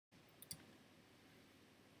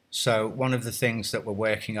So one of the things that we're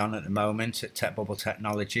working on at the moment at TechBubble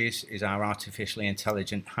Technologies is our artificially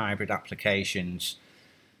intelligent hybrid applications.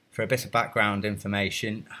 For a bit of background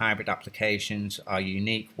information, hybrid applications are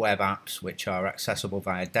unique web apps which are accessible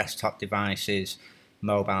via desktop devices,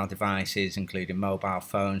 mobile devices including mobile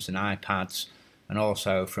phones and iPads, and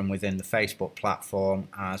also from within the Facebook platform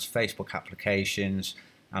as Facebook applications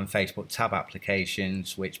and Facebook tab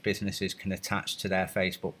applications which businesses can attach to their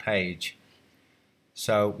Facebook page.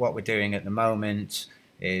 So what we're doing at the moment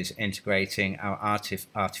is integrating our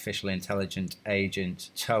artificial intelligent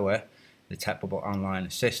agent TOA, the TechBubble Online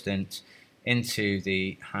Assistant, into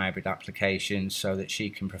the hybrid application so that she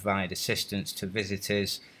can provide assistance to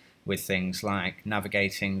visitors with things like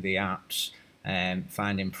navigating the apps,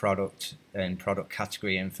 finding product and product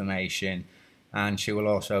category information, and she will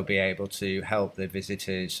also be able to help the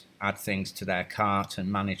visitors add things to their cart and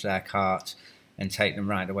manage their cart and take them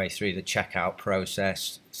right the way through the checkout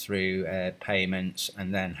process, through payments,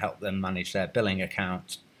 and then help them manage their billing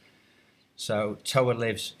account. So TOA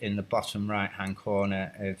lives in the bottom right hand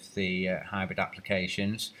corner of the hybrid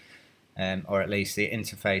applications, or at least the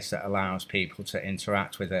interface that allows people to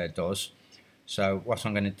interact with her does. So what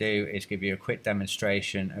I'm going to do is give you a quick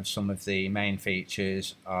demonstration of some of the main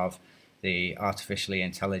features of the artificially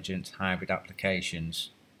intelligent hybrid applications.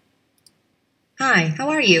 Hi, how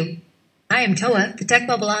are you? I am TOA, the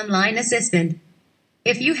TechBubble Online Assistant.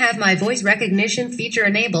 If you have my voice recognition feature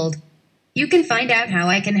enabled, you can find out how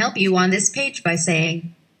I can help you on this page by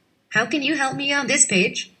saying, "How can you help me on this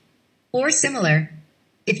page?" Or similar.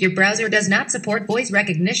 If your browser does not support voice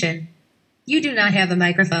recognition, you do not have a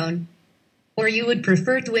microphone, or you would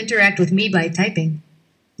prefer to interact with me by typing,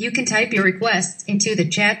 you can type your requests into the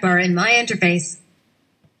chat bar in my interface.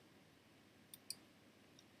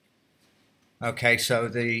 Okay, so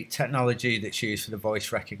the technology that's used for the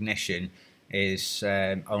voice recognition is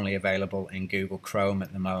only available in Google Chrome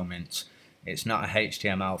at the moment. It's not a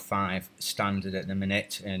HTML5 standard at the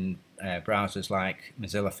minute, and browsers like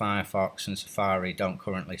Mozilla Firefox and Safari don't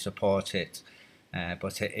currently support it,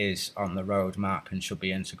 but it is on the roadmap and should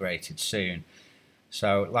be integrated soon.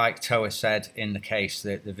 So like TOA said, in the case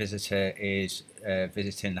that the visitor is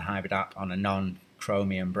visiting the hybrid app on a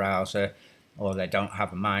non-Chromium browser, or they don't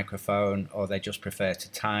have a microphone, or they just prefer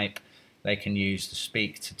to type, they can use the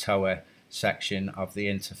Speak to TOA section of the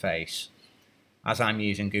interface. As I'm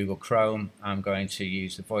using Google Chrome, I'm going to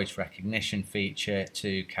use the voice recognition feature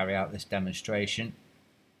to carry out this demonstration.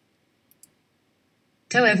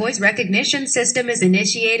 TOA voice recognition system is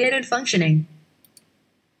initiated and functioning.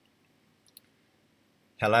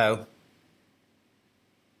 Hello.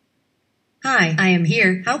 Hi, I am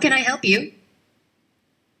here. How can I help you?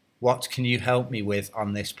 What can you help me with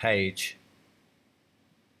on this page?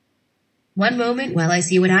 One moment while I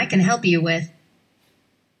see what I can help you with.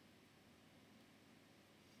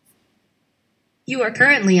 You are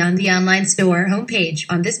currently on the online store homepage.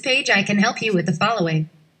 On this page, I can help you with the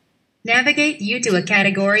following. Navigate you to a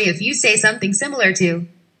category if you say something similar to.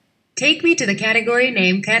 Take me to the category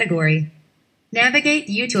name category. Navigate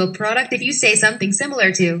you to a product if you say something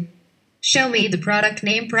similar to. Show me the product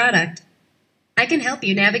name product. I can help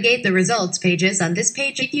you navigate the results pages on this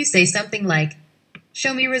page if you say something like,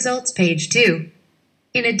 "Show me results page 2.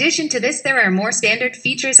 In addition to this, there are more standard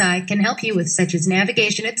features I can help you with, such as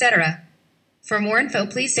navigation, etc. For more info,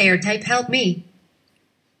 please say or type "help me."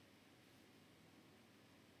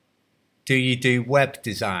 Do you do web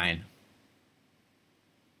design?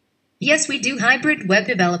 Yes, we do hybrid web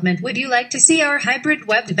development. Would you like to see our hybrid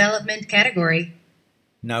web development category?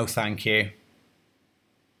 No, thank you.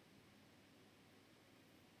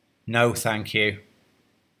 No, thank you.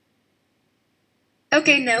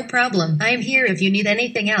 Okay, no problem. I am here if you need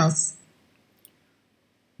anything else.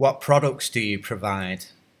 What products do you provide?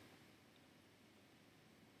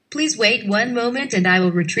 Please wait one moment and I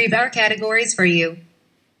will retrieve our categories for you.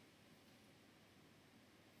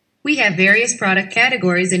 We have various product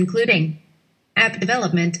categories including app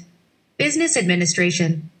development, business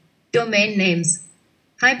administration, domain names,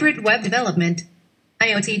 hybrid web development,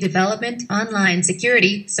 IoT development, online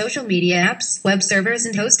security, social media apps, web servers,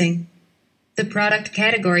 and hosting. The product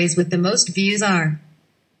categories with the most views are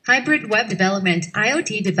hybrid web development,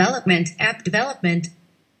 IoT development, app development.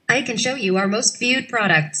 I can show you our most viewed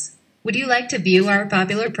products. Would you like to view our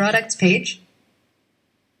popular products page?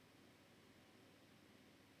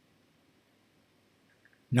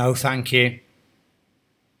 No, thank you.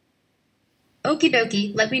 Okie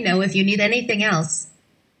dokie, let me know if you need anything else.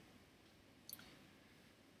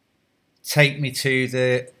 Take me to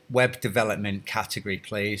the web development category,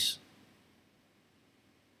 please.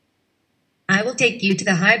 I will take you to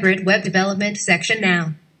the hybrid web development section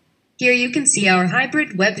now. Here you can see our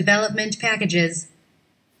hybrid web development packages.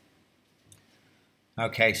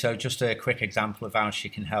 Okay, so just a quick example of how she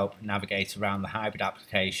can help navigate around the hybrid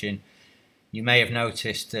application. You may have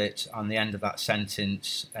noticed that on the end of that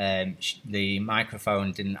sentence, the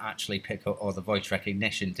microphone didn't actually pick up, or the voice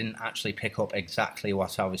recognition didn't actually pick up exactly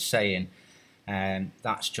what I was saying.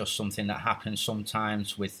 That's just something that happens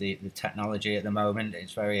sometimes with the technology at the moment.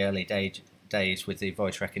 It's very early days with the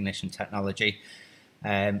voice recognition technology,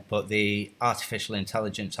 but the artificial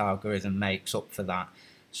intelligence algorithm makes up for that.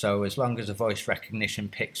 So as long as the voice recognition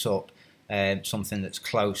picks up something that's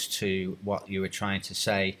close to what you were trying to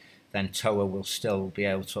say, then TOA will still be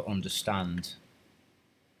able to understand.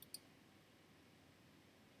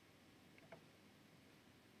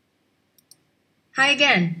 Hi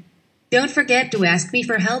again. Don't forget to ask me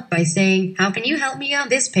for help by saying, "How can you help me on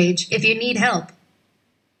this page?" if you need help.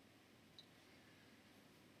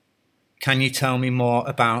 Can you tell me more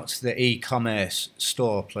about the e-commerce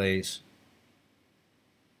store, please?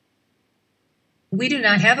 We do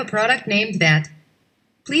not have a product named that.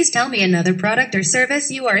 Please tell me another product or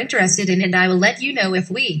service you are interested in and I will let you know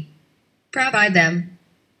if we provide them.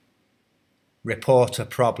 Report a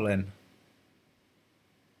problem.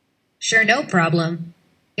 Sure, no problem.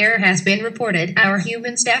 Error has been reported. Our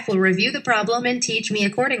human staff will review the problem and teach me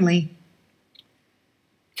accordingly.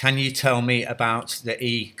 Can you tell me about the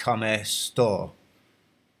e-commerce store?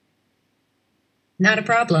 Not a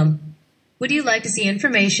problem. Would you like to see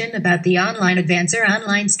information about the Online Advancer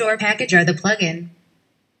Online Store package or the plugin?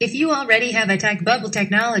 If you already have a TechBubble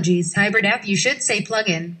Technologies hybrid app, you should say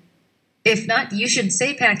plugin. If not, you should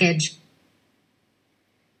say package.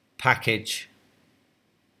 Package.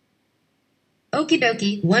 Okie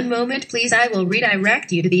dokie, one moment please, I will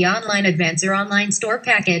redirect you to the Online Advancer Online Store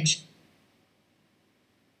package.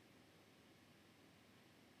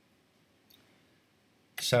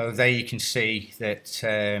 So there you can see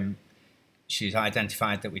that she's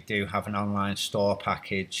identified that we do have an online store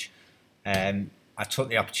package. I took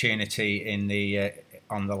the opportunity in the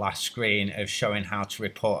on the last screen of showing how to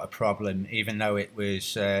report a problem, even though it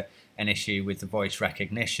was an issue with the voice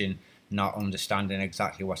recognition, not understanding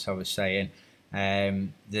exactly what I was saying.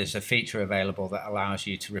 There's a feature available that allows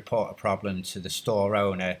you to report a problem to the store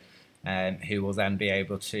owner, who will then be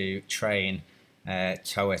able to train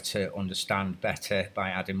TOA to understand better by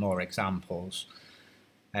adding more examples.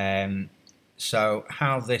 So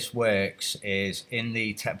how this works is in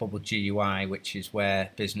the TechBubble GUI, which is where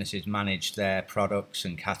businesses manage their products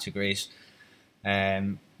and categories.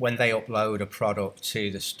 When they upload a product to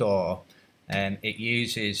the store, it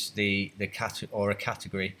uses the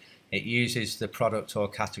category. It uses the product or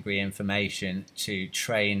category information to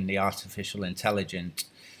train the artificial intelligence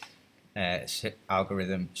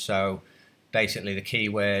algorithm. So basically the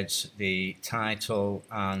keywords, the title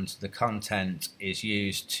and the content is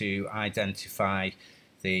used to identify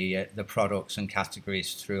the products and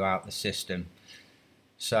categories throughout the system.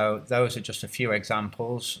 So those are just a few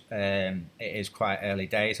examples. It is quite early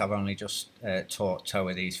days. I've only just taught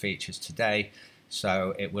TOA these features today,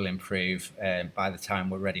 so it will improve by the time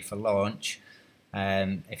we're ready for launch.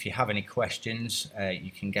 If you have any questions,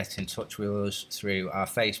 you can get in touch with us through our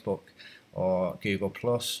Facebook or Google+.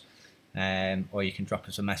 Or you can drop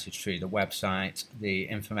us a message through the website. The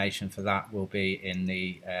information for that will be in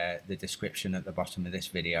the description at the bottom of this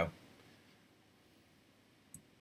video.